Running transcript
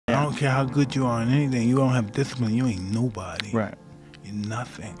don't care how good you are in anything. You don't have discipline. You ain't nobody. Right. You're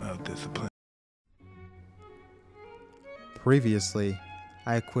nothing without discipline. Previously,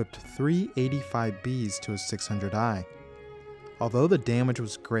 I equipped 3 85Bs to a 600i. Although the damage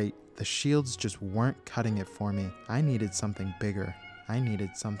was great, the shields just weren't cutting it for me. I needed something bigger. I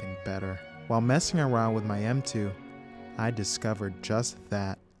needed something better. While messing around with my M2, I discovered just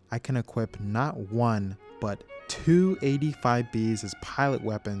that. I can equip not one, but 2 85Bs as pilot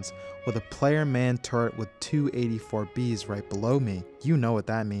weapons with a player man turret with 2 84Bs right below me. You know what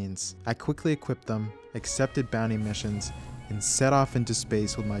that means. I quickly equipped them, accepted bounty missions, and set off into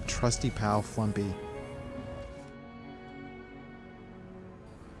space with my trusty pal Flumpy.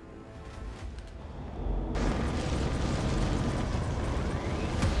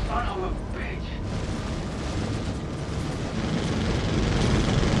 Son of a bitch!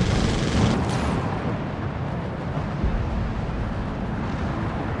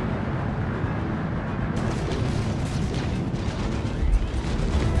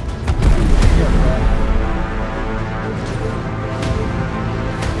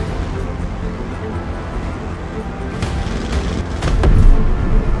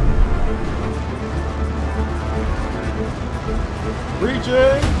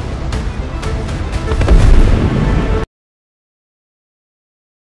 Reaching!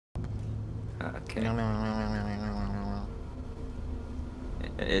 Okay.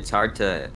 It's hard to